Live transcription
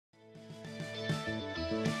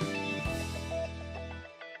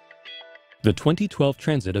The 2012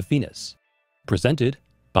 Transit of Venus, presented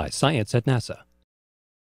by Science at NASA.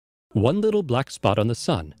 One little black spot on the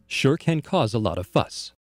Sun sure can cause a lot of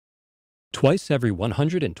fuss. Twice every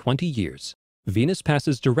 120 years, Venus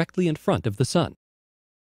passes directly in front of the Sun.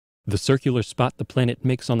 The circular spot the planet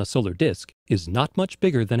makes on the solar disk is not much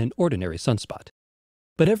bigger than an ordinary sunspot.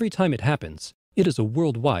 But every time it happens, it is a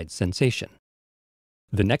worldwide sensation.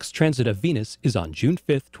 The next transit of Venus is on June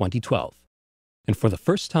 5, 2012. And for the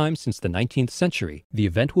first time since the 19th century, the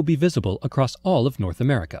event will be visible across all of North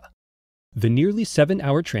America. The nearly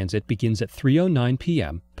 7-hour transit begins at 3:09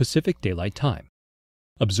 p.m. Pacific Daylight Time.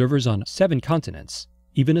 Observers on 7 continents,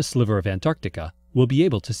 even a sliver of Antarctica, will be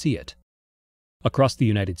able to see it. Across the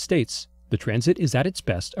United States, the transit is at its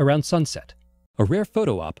best around sunset, a rare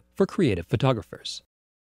photo op for creative photographers.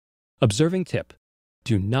 Observing tip: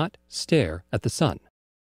 do not stare at the Sun.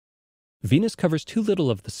 Venus covers too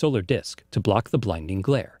little of the solar disk to block the blinding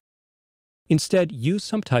glare. Instead, use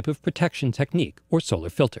some type of protection technique or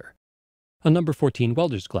solar filter. A number 14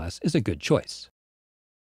 welder's glass is a good choice.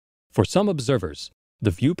 For some observers,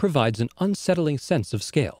 the view provides an unsettling sense of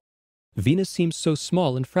scale. Venus seems so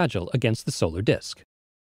small and fragile against the solar disk.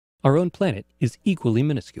 Our own planet is equally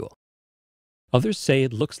minuscule. Others say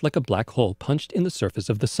it looks like a black hole punched in the surface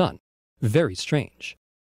of the Sun. Very strange.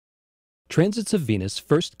 Transits of Venus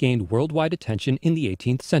first gained worldwide attention in the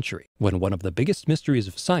 18th century, when one of the biggest mysteries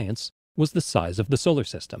of science was the size of the solar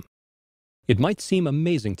system. It might seem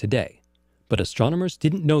amazing today, but astronomers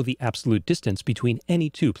didn't know the absolute distance between any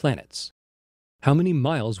two planets. How many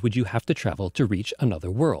miles would you have to travel to reach another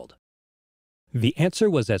world? The answer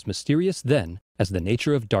was as mysterious then as the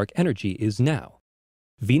nature of dark energy is now.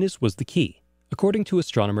 Venus was the key, according to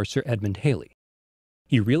astronomer Sir Edmund Halley.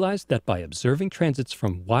 He realized that by observing transits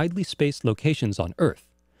from widely spaced locations on Earth,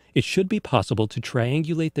 it should be possible to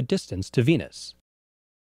triangulate the distance to Venus.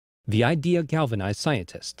 The idea galvanized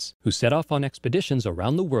scientists, who set off on expeditions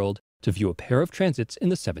around the world to view a pair of transits in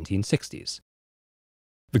the 1760s.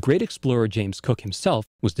 The great explorer James Cook himself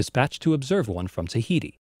was dispatched to observe one from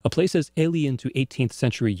Tahiti, a place as alien to 18th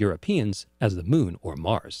century Europeans as the Moon or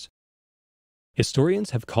Mars. Historians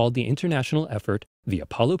have called the international effort the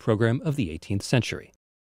Apollo program of the 18th century.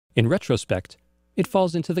 In retrospect, it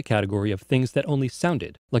falls into the category of things that only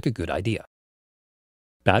sounded like a good idea.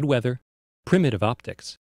 Bad weather, primitive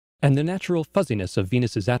optics, and the natural fuzziness of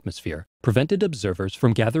Venus's atmosphere prevented observers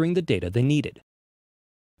from gathering the data they needed.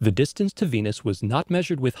 The distance to Venus was not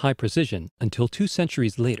measured with high precision until 2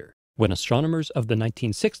 centuries later, when astronomers of the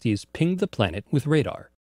 1960s pinged the planet with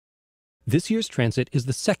radar. This year's transit is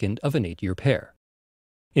the second of an 8-year pair.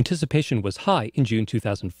 Anticipation was high in June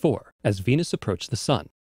 2004 as Venus approached the Sun.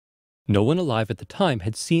 No one alive at the time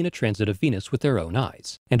had seen a transit of Venus with their own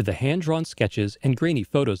eyes, and the hand-drawn sketches and grainy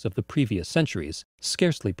photos of the previous centuries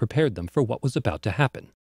scarcely prepared them for what was about to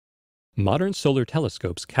happen. Modern solar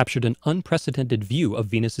telescopes captured an unprecedented view of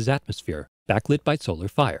Venus's atmosphere, backlit by solar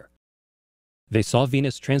fire. They saw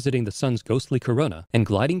Venus transiting the Sun's ghostly corona and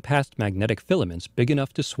gliding past magnetic filaments big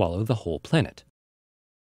enough to swallow the whole planet.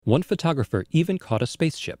 One photographer even caught a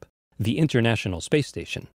spaceship, the International Space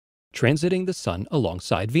Station, transiting the Sun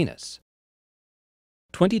alongside Venus.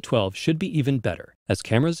 2012 should be even better, as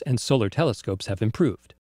cameras and solar telescopes have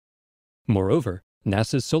improved. Moreover,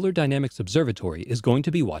 NASA's Solar Dynamics Observatory is going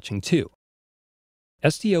to be watching too.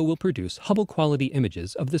 SDO will produce Hubble-quality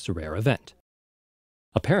images of this rare event.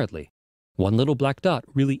 Apparently, one little black dot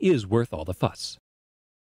really is worth all the fuss.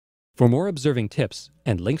 For more observing tips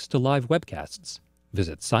and links to live webcasts,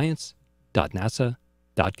 visit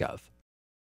science.nasa.gov.